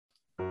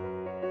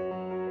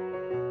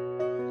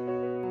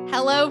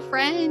Hello,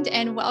 friend,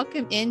 and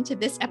welcome into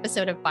this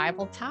episode of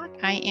Bible Talk.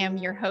 I am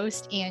your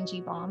host,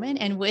 Angie Bauman,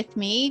 and with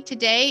me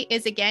today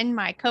is again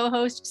my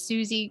co-host,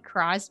 Susie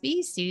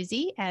Crosby.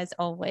 Susie, as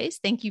always,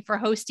 thank you for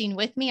hosting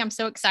with me. I'm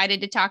so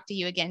excited to talk to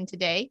you again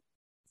today.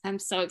 I'm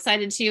so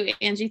excited too,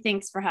 Angie.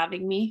 Thanks for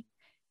having me.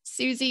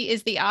 Susie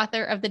is the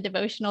author of the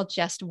devotional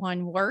Just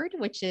One Word,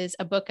 which is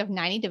a book of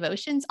 90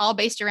 devotions, all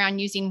based around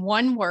using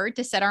one word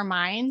to set our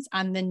minds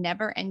on the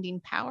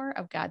never-ending power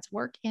of God's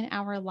work in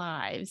our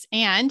lives.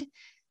 And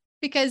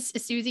because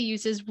Susie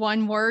uses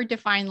one word to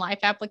find life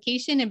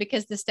application, and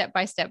because the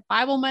step-by-step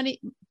Bible method,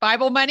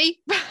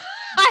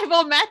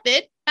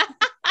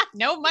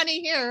 no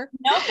money here.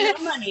 No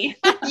money.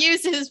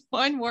 Uses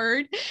one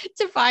word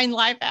to find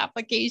life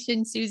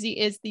application. Susie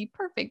is the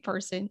perfect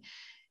person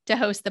to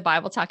host the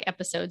Bible Talk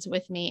episodes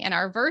with me. And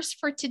our verse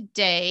for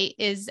today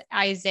is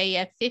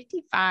Isaiah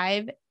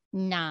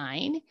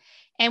 55:9.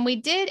 And we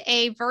did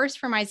a verse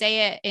from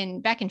Isaiah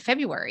back in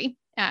February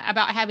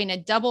about having a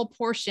double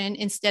portion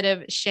instead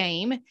of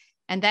shame.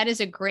 And that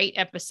is a great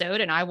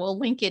episode. And I will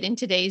link it in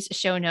today's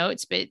show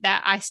notes. But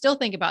that I still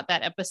think about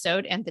that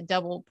episode and the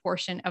double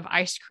portion of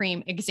ice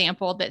cream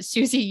example that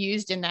Susie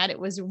used in that. It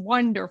was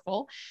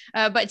wonderful.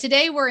 But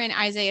today we're in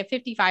Isaiah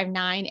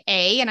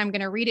 55:9a, and I'm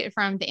going to read it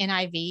from the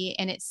NIV.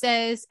 And it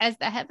says, "As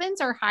the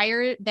heavens are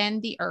higher than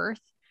the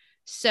earth,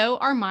 so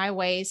are my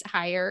ways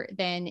higher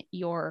than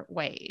your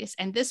ways."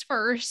 And this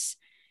verse,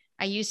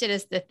 I used it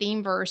as the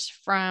theme verse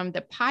from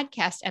the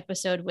podcast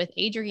episode with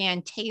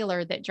Adrienne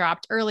Taylor that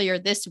dropped earlier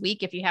this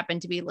week, if you happen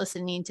to be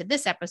listening to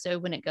this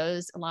episode when it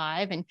goes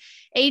live. And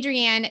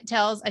Adrienne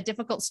tells a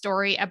difficult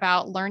story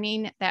about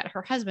learning that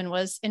her husband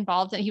was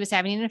involved and he was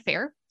having an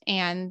affair,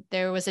 and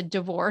there was a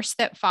divorce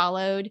that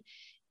followed.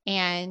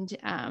 And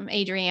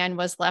Adrienne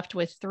was left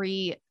with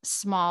three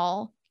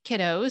small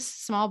kiddos,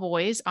 small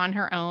boys on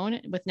her own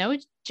with no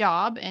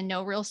job and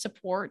no real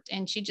support.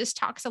 And she just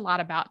talks a lot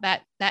about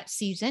that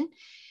season.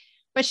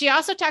 But she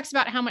also talks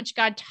about how much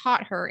God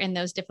taught her in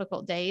those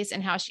difficult days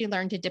and how she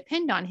learned to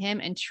depend on him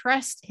and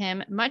trust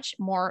him much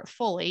more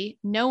fully,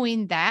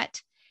 knowing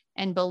that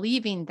and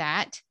believing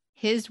that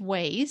his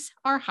ways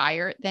are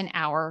higher than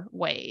our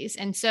ways.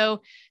 And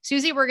so,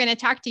 Susie, we're going to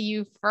talk to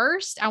you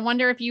first. I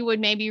wonder if you would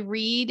maybe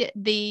read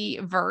the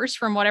verse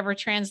from whatever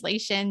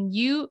translation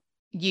you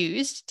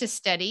used to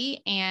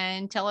study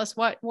and tell us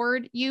what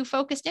word you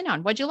focused in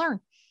on. What'd you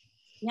learn?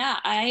 Yeah,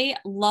 I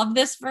love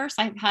this verse.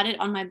 I've had it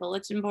on my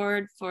bulletin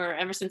board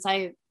ever since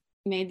I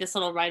made this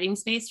little writing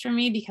space for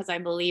me, because I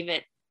believe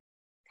it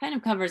kind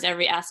of covers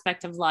every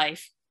aspect of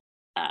life.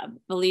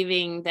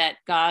 Believing that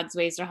God's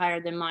ways are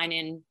higher than mine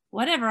in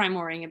whatever I'm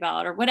worrying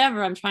about or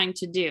whatever I'm trying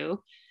to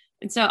do.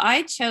 And so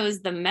I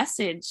chose the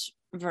Message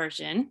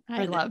version.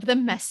 I love the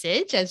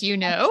Message, as you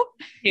know.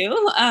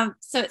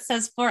 So it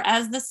says, "For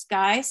as the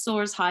sky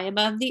soars high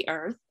above the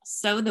earth,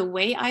 so the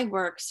way I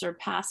work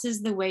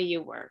surpasses the way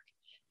you work.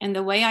 And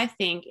the way I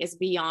think is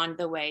beyond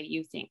the way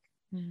you think."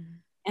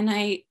 And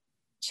I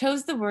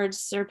chose the word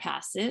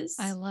surpasses.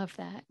 I love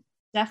that.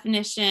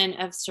 Definition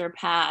of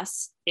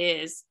surpass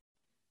is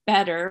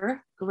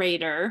better,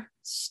 greater,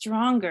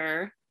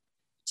 stronger,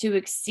 to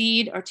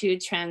exceed or to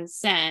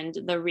transcend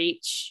the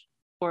reach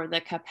or the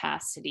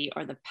capacity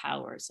or the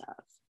powers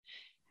of.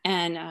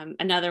 And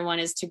another one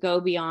is to go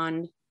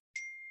beyond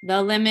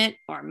the limit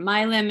or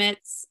my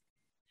limits.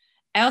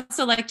 I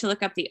also like to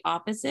look up the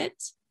opposite.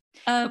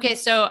 Okay,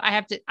 so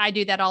I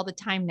do that all the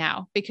time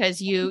now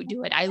because you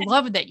do it. I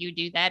love that you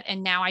do that.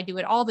 And now I do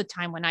it all the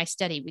time when I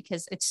study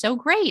because it's so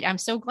great. I'm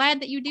so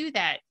glad that you do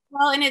that.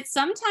 Well, and it's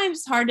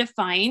sometimes hard to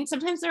find.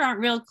 Sometimes there aren't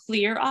real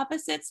clear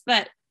opposites,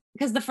 but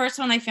because the first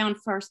one I found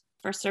for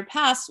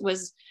surpass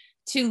was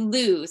to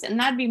lose. And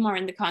that'd be more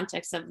in the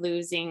context of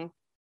losing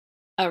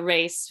a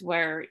race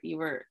where you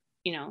were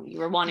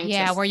wanting to.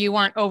 Yeah, where you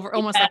weren't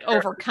almost like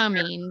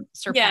overcoming,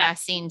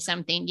 surpassing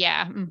something.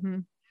 Yeah. Mm-hmm.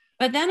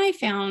 But then I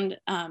found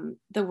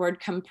the word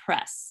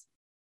compress.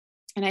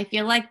 And I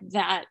feel like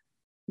that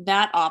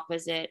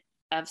opposite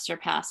of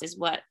surpass is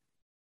what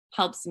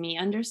helps me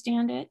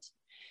understand it.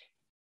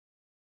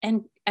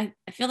 And I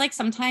feel like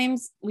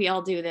sometimes we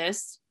all do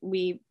this.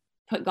 We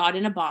put God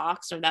in a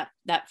box, or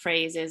that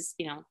phrase is,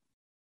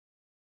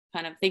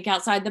 kind of think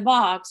outside the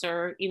box,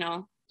 or,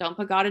 don't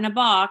put God in a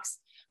box.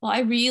 Well,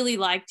 I really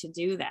like to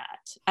do that.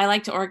 I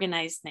like to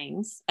organize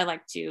things. I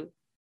like to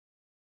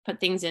put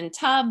things in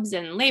tubs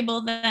and label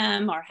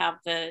them, or have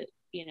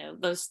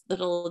those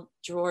little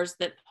drawers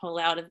that pull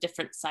out of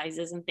different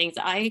sizes and things.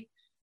 I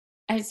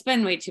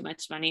spend way too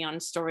much money on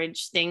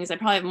storage things. I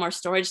probably have more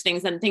storage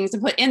things than things to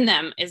put in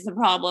them is the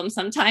problem.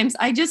 Sometimes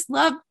I just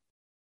love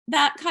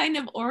that kind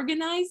of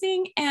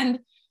organizing. And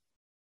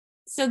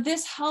so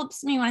this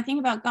helps me when I think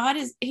about God.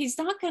 He's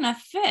not going to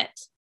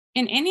fit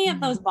in any of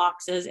those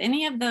boxes,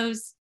 any of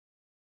those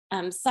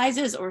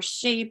sizes or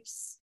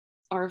shapes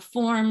or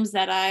forms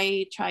that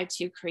I try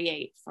to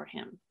create for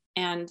him.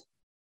 And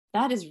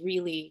that is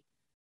really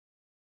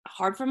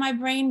hard for my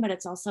brain, but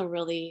it's also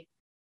really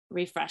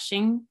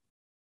refreshing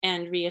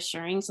and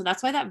reassuring. So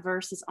that's why that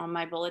verse is on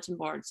my bulletin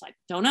board. It's like,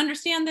 don't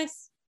understand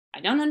this. I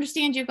don't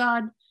understand you,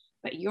 God,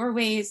 but your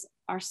ways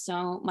are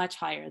so much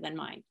higher than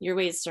mine. Your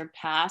ways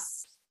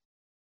surpass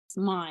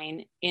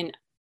mine in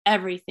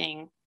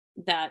everything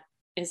that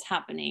is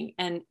happening,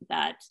 and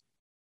that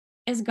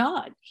is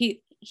God.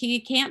 He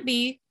can't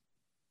be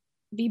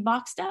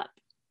boxed up.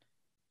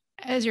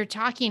 As you're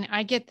talking,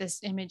 I get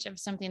this image of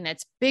something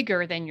that's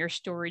bigger than your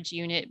storage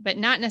unit, but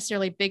not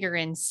necessarily bigger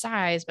in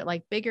size, but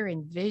like bigger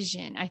in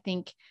vision. I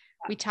think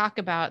we talk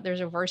about,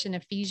 there's a verse in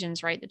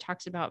Ephesians, right, that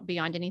talks about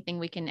beyond anything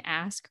we can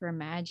ask or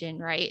imagine,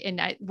 right?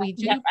 And we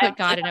do put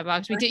God in a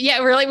box. We do,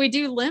 yeah, we're like, we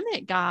do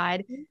limit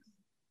God,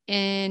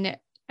 and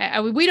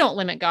we don't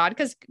limit God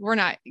because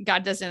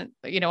God doesn't,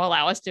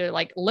 allow us to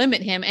like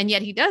limit him. And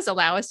yet he does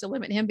allow us to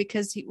limit him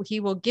because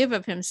he will give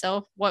of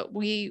himself what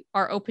we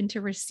are open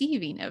to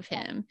receiving of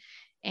him.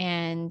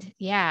 And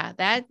yeah,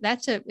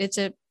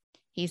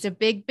 he's a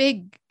big,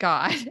 big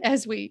God,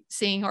 as we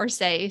sing or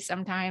say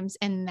sometimes.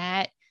 And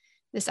that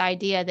this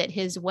idea that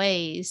his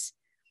ways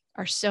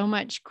are so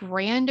much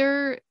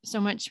grander,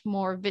 so much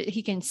more,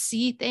 he can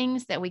see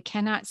things that we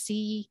cannot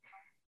see.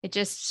 It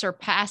just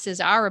surpasses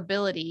our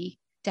ability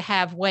to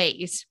have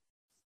ways.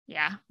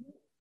 Yeah.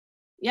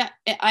 Yeah.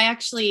 I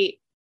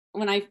actually,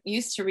 when I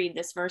used to read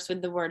this verse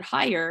with the word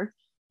higher,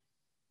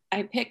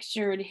 I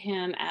pictured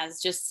him as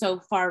just so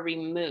far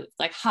removed,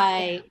 like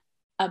high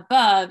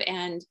above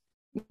and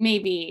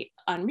maybe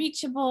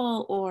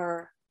unreachable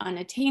or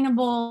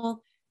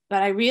unattainable.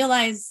 But I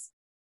realized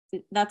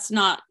that's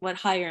not what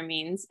higher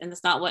means. And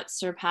that's not what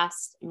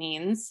surpassed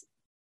means.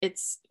 It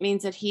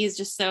means that he is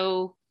just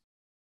so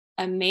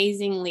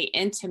amazingly,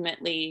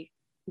 intimately,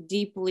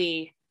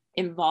 deeply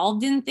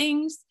involved in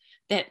things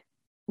that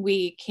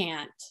we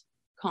can't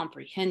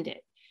comprehend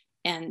it.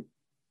 And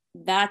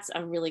that's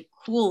a really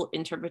cool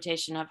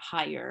interpretation of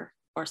higher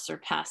or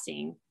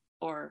surpassing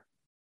or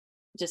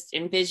just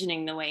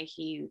envisioning the way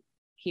he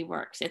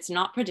works. It's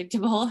not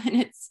predictable,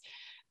 and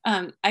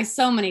it's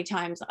so many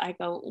times I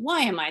go,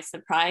 why am I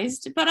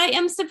surprised? But I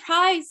am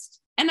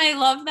surprised, and I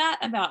love that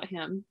about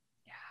him.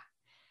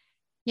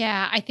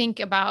 Yeah, I think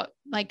about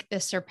like the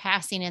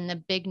surpassing and the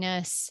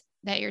bigness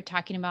that you're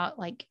talking about.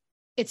 Like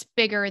it's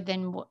bigger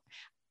than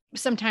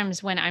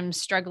sometimes when I'm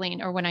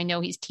struggling or when I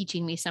know he's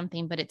teaching me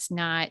something, but it's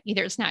not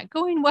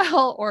going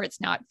well or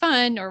it's not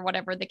fun or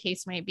whatever the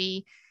case may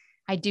be.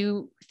 I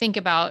do think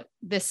about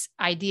this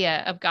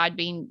idea of God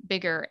being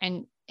bigger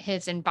and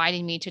his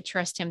inviting me to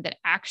trust him, that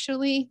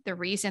actually the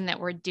reason that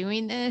we're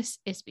doing this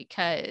is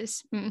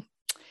because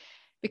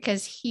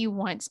he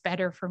wants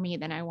better for me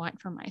than I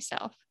want for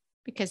myself,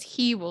 because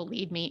he will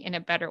lead me in a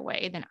better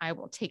way than I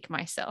will take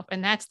myself.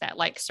 And that's that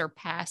like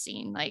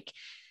surpassing, like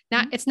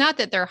it's not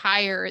that they're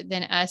higher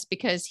than us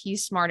because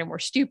he's smart and we're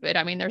stupid.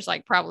 I mean, there's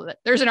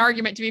an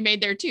argument to be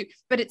made there too,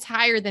 but it's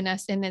higher than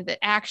us. And then that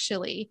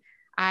actually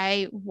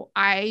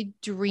I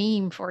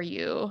dream for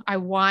you. I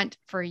want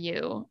for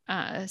you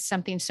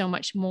something so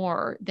much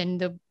more than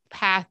the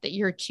path that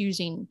you're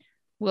choosing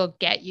will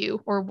get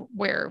you or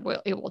where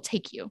it will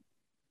take you.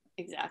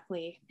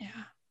 Exactly.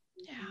 Yeah.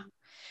 Yeah.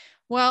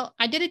 Well,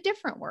 I did a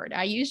different word.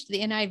 I used the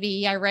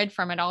NIV. I read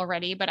from it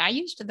already, but I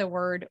used the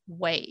word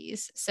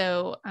ways.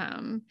 So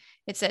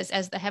it says,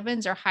 as the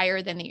heavens are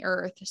higher than the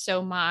earth,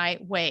 so my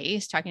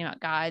ways, talking about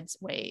God's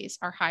ways,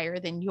 are higher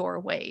than your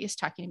ways,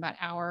 talking about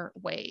our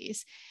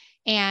ways.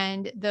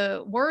 And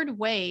the word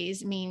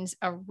ways means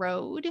a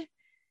road,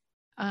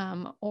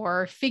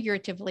 or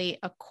figuratively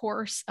a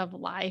course of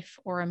life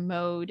or a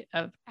mode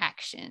of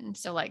action.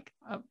 So like,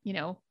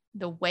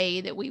 the way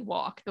that we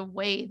walk, the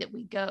way that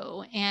we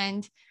go.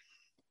 And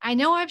I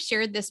know I've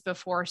shared this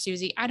before,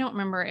 Susie. I don't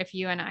remember if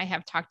you and I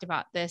have talked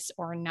about this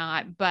or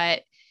not,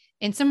 but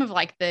in some of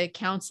like the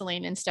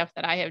counseling and stuff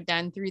that I have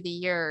done through the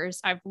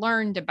years, I've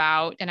learned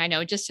about, and I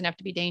know just enough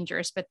to be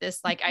dangerous, but this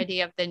like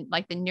idea of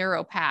the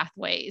neural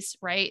pathways,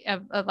 right?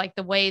 Of like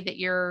the way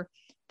that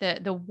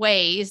the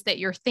ways that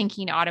your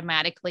thinking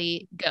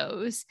automatically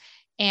goes,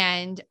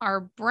 and our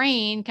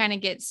brain kind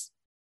of gets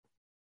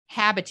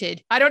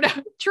habited, I don't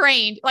know,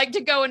 trained like to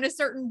go in a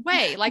certain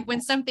way. Like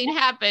when something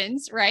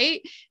happens,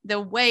 right?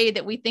 The way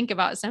that we think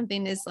about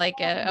something is like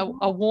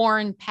a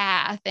worn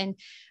path. And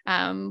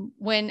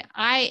when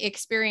I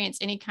experience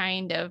any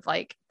kind of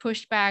like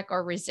pushback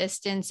or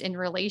resistance in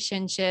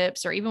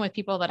relationships or even with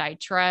people that I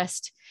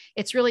trust,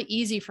 it's really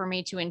easy for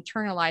me to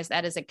internalize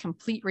that as a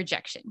complete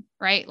rejection,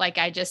 right? Like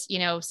I just,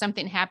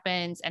 something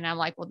happens and I'm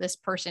like, well, this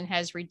person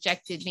has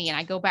rejected me. And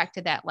I go back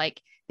to that,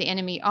 like the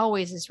enemy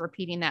always is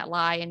repeating that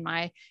lie in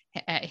my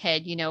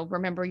head,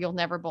 remember, you'll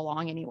never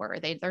belong anywhere.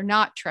 They're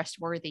not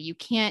trustworthy. You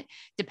can't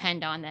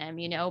depend on them,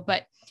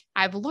 but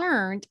I've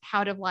learned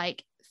how to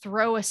like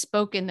throw a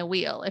spoke in the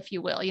wheel, if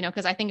you will,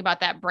 because I think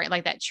about that brain,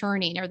 like that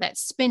churning or that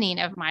spinning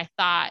of my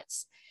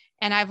thoughts.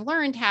 And I've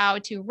learned how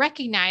to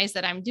recognize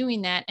that I'm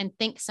doing that and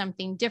think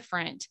something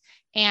different.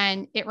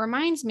 And it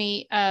reminds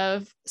me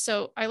of,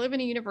 so I live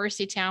in a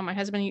university town. My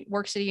husband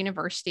works at a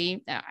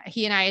university.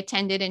 He and I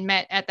attended and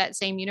met at that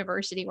same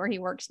university where he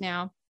works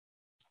now.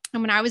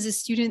 And when I was a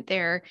student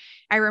there,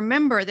 I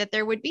remember that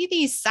there would be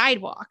these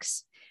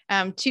sidewalks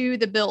to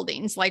the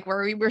buildings, like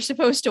where we were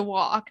supposed to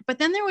walk. But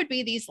then there would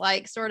be these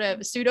like sort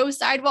of pseudo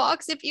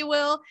sidewalks, if you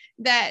will,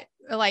 that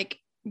like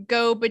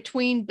go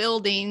between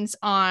buildings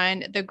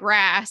on the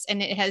grass.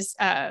 And it has,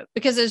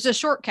 because there's a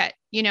shortcut,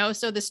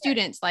 so the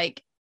students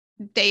like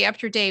day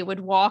after day would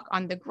walk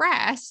on the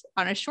grass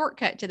on a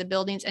shortcut to the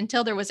buildings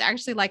until there was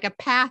actually like a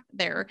path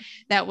there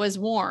that was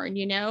worn,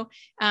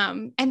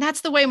 and that's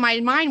the way my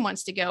mind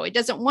wants to go. It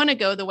doesn't want to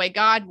go the way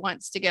God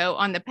wants to go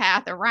on the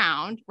path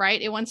around,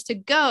 right? It wants to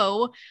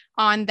go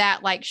on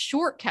that like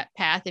shortcut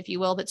path, if you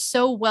will, that's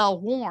so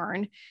well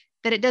worn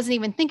that it doesn't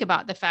even think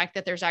about the fact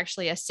that there's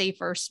actually a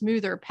safer,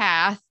 smoother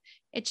path.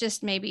 It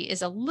just maybe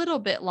is a little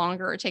bit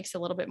longer. It takes a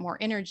little bit more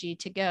energy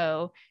to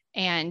go.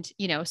 And,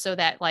 so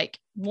that like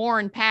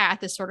worn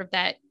path is sort of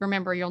that,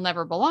 remember, you'll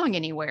never belong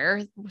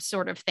anywhere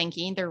sort of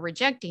thinking. They're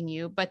rejecting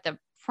you, but the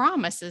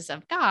promises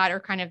of God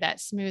are kind of that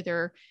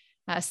smoother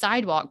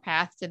sidewalk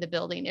path to the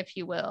building, if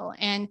you will.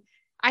 And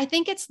I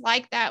think it's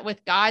like that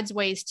with God's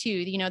ways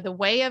too. The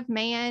way of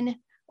man,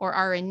 or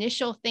our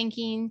initial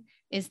thinking,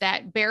 is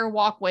that bare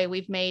walkway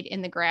we've made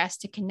in the grass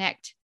to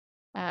connect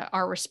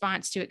our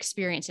response to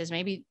experiences,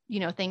 maybe,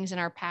 things in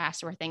our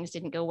past where things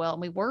didn't go well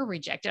and we were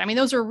rejected. I mean,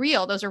 those are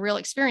real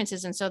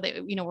experiences. And so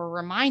that, we're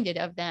reminded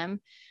of them.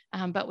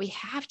 But we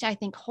have to, I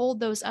think, hold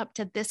those up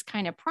to this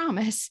kind of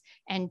promise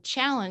and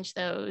challenge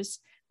those.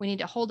 We need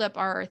to hold up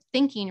our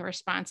thinking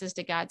responses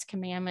to God's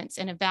commandments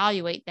and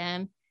evaluate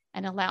them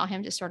and allow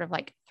him to sort of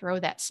like throw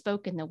that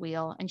spoke in the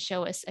wheel and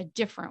show us a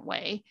different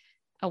way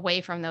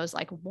away from those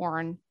like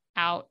worn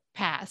out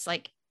paths.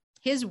 Like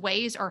his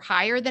ways are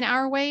higher than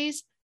our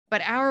ways,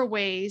 but our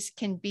ways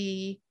can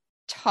be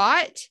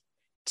taught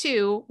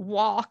to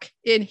walk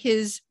in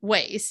his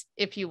ways,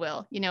 if you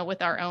will,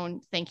 with our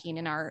own thinking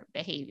and our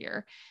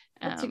behavior.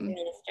 That's a good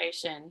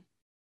illustration.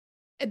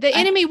 The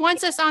enemy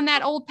wants us on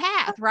that old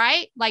path,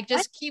 right? Like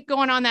just keep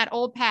going on that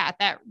old path,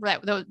 that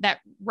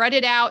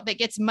rutted out, that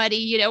gets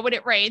muddy, when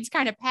it rains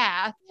kind of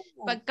path.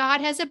 But God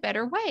has a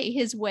better way.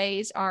 His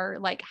ways are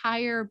like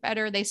higher,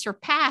 better. They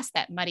surpass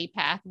that muddy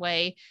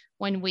pathway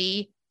when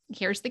we,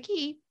 here's the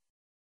key,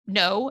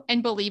 know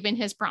and believe in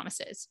his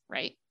promises,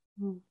 right?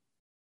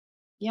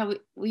 Yeah,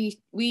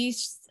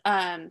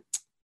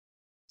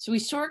 so we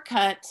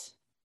shortcut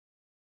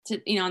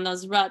to, on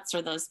those ruts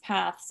or those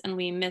paths, and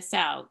we miss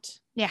out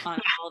on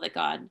all that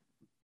God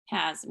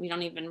has. We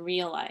don't even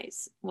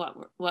realize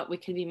what we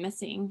could be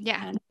missing.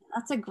 Yeah. And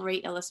that's a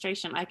great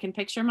illustration. I can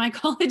picture my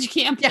college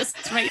campus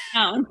right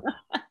now.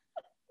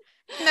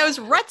 Those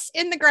ruts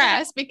in the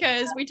grass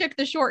because we took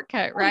the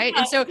shortcut, right?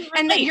 And so,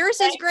 and yours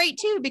is great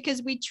too,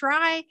 because we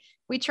try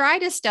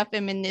to stuff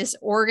him in this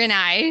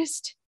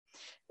organized,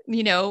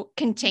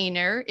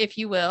 container, if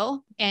you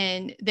will.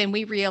 And then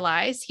we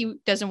realize he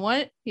don't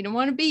want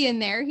to be in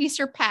there. He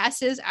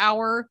surpasses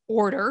our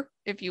order,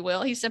 if you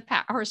will. He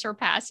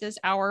surpasses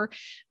our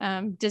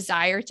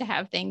desire to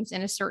have things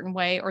in a certain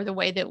way or the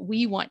way that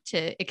we want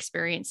to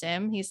experience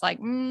him. He's like,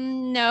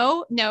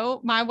 no,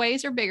 my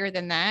ways are bigger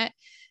than that.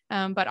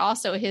 But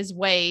also his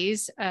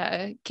ways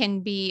can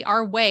be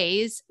our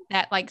ways,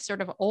 that like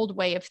sort of old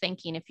way of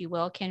thinking, if you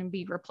will, can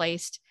be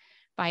replaced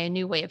by a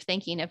new way of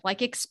thinking, of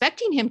like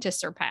expecting him to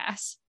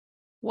surpass.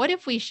 What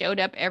if we showed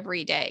up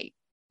every day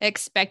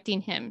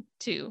expecting him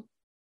to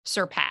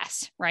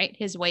surpass, right?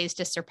 His ways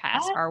to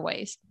surpass our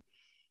ways.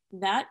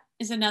 That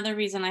is another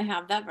reason I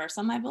have that verse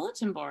on my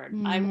bulletin board.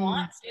 I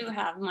want to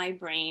have my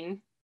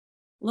brain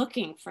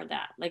looking for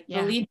that, like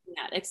believing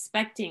that,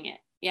 expecting it.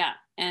 Yeah.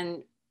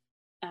 And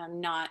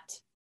not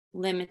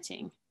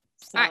limiting.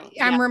 So,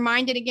 I'm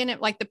reminded again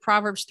of like the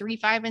Proverbs 3,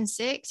 5, and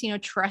 6,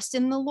 trust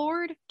in the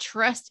Lord,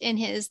 trust in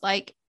his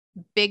like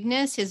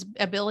bigness, his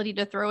ability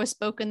to throw a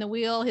spoke in the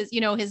wheel, his,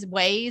 his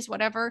ways,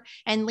 whatever,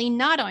 and lean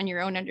not on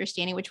your own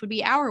understanding, which would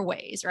be our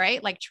ways,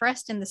 right? Like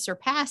trust in the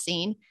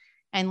surpassing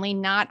and lean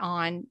not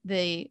on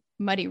the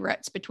muddy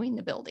ruts between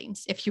the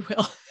buildings, if you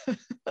will.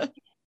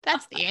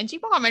 That's the Angie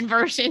Bauman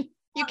version.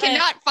 You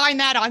cannot find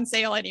that on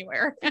sale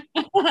anywhere.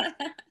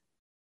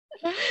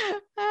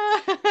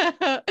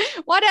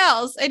 What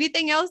else?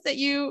 Anything else that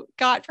you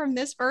got from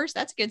this verse?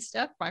 That's good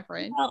stuff, my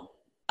friend. Well,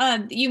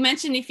 you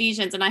mentioned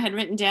Ephesians, and I had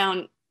written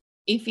down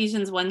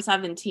Ephesians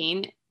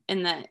 1:17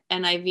 in the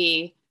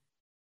NIV.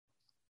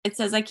 It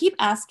says, I keep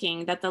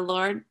asking that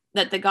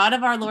the God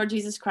of our Lord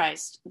Jesus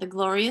Christ, the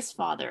glorious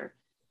Father,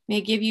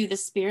 may give you the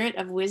spirit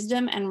of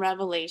wisdom and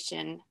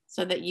revelation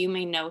so that you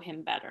may know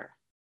him better.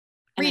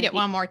 Read it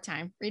one more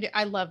time. Read it.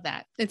 I love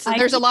that.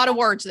 There's a lot of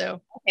words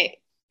though. Okay.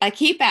 I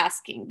keep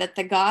asking that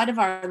the God of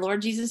our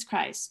Lord Jesus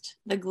Christ,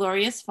 the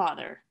glorious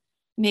Father,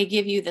 may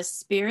give you the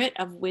spirit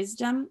of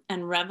wisdom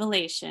and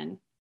revelation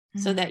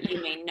so that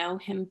you may know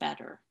him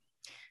better.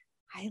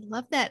 I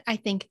love that. I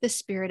think the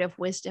spirit of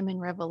wisdom and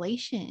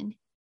revelation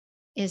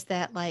is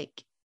that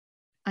like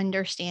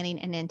understanding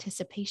and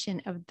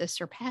anticipation of the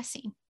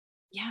surpassing.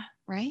 Yeah.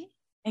 Right?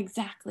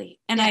 Exactly.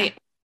 And I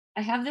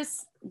have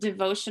this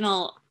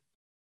devotional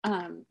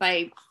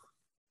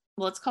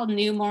it's called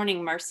New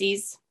Morning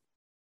Mercies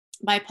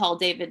by Paul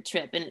David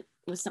Tripp, and it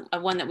was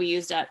one that we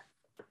used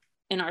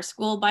in our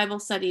school Bible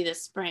study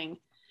this spring.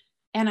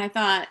 And I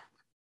thought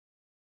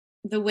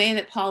the way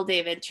that Paul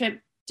David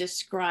Tripp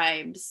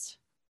describes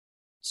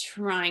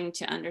trying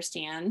to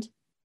understand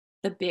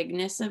the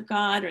bigness of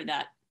God, or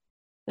that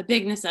the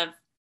bigness of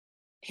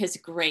his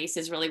grace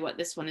is really what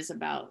this one is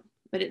about.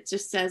 But it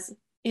just says,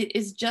 it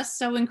is just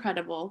so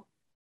incredible,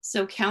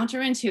 so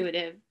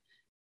counterintuitive,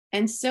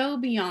 and so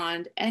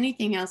beyond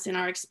anything else in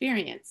our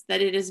experience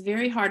that it is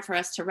very hard for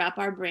us to wrap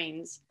our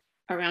brains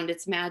around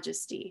its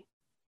majesty.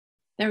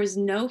 There is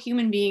no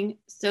human being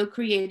so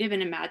creative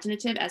and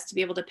imaginative as to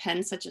be able to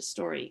pen such a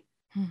story.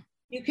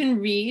 You can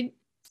read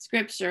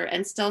scripture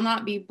and still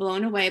not be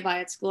blown away by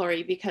its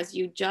glory because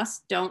you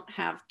just don't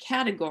have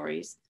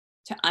categories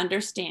to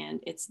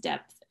understand its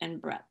depth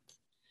and breadth.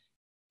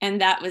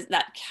 And that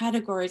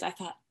categories, I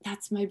thought,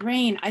 that's my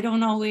brain. I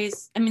don't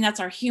always, I mean, that's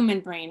our human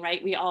brain,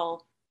 right? We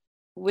all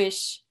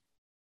wish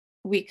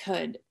we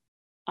could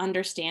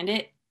understand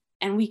it,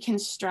 and we can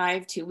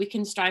strive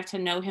to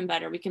know him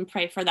better. We can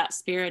pray for that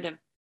spirit of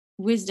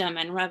wisdom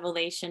and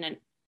revelation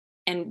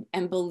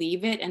and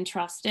believe it and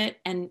trust it.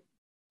 And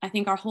I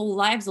think our whole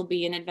lives will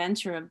be an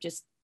adventure of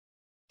just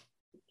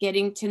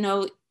getting to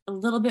know a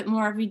little bit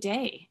more every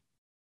day.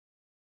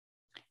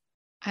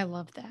 I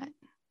love that.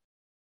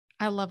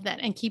 I love that.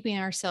 And keeping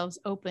ourselves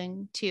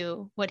open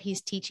to what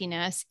he's teaching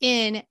us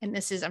in, and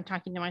this is, I'm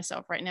talking to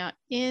myself right now,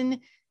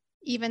 in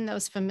even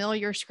those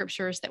familiar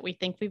scriptures that we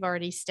think we've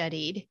already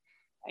studied.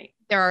 Right.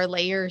 There are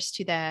layers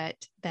to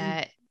that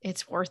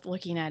it's worth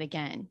looking at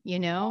again,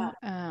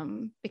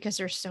 because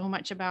there's so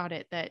much about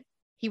it that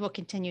he will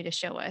continue to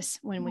show us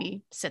when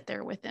we sit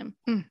there with him.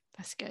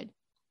 That's good.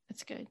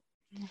 That's good.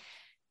 Yeah.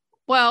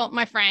 Well,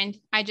 my friend,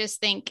 I just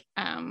think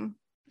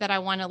that I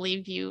want to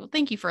leave you.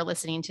 Thank you for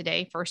listening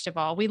today. First of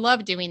all, we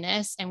love doing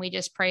this, and we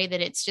just pray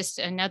that it's just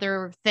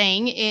another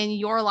thing in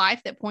your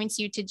life that points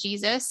you to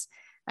Jesus.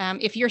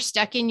 If you're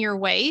stuck in your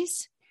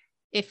ways,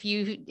 if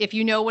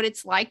you know what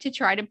it's like to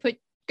try to put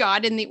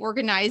God in the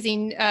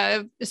organizing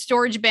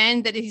storage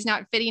bin that he's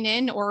not fitting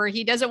in, or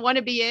he doesn't want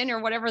to be in, or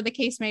whatever the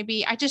case may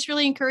be, I just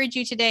really encourage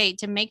you today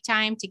to make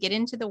time to get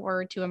into the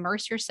word, to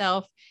immerse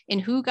yourself in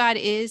who God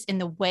is, in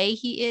the way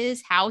he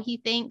is, how he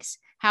thinks,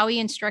 how he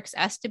instructs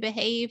us to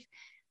behave.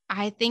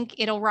 I think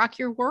it'll rock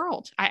your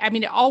world. I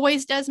mean, it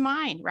always does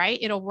mine, right?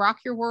 It'll rock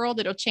your world.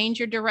 It'll change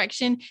your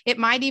direction. It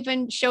might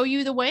even show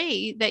you the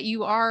way that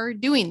you are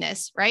doing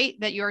this, right?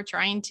 That you're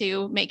trying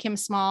to make him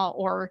small,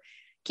 or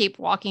keep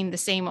walking the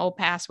same old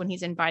path when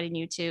he's inviting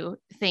you to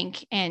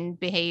think and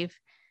behave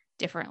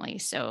differently.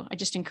 So I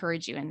just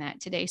encourage you in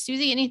that today.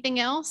 Susie, anything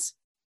else?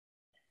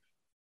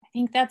 I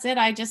think that's it.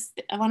 I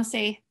want to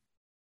say,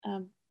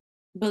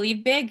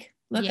 believe big,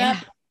 look up,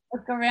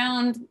 look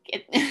around,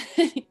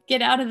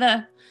 get out of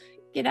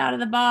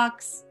the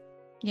box.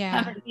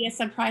 Yeah. Have it be a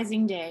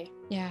surprising day.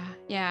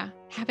 Yeah.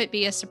 Have it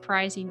be a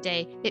surprising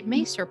day. It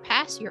may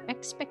surpass your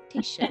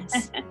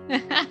expectations.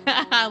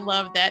 I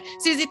love that.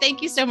 Susie,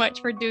 thank you so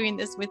much for doing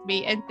this with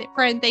me. And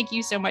friend, thank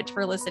you so much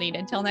for listening.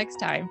 Until next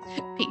time,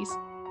 peace.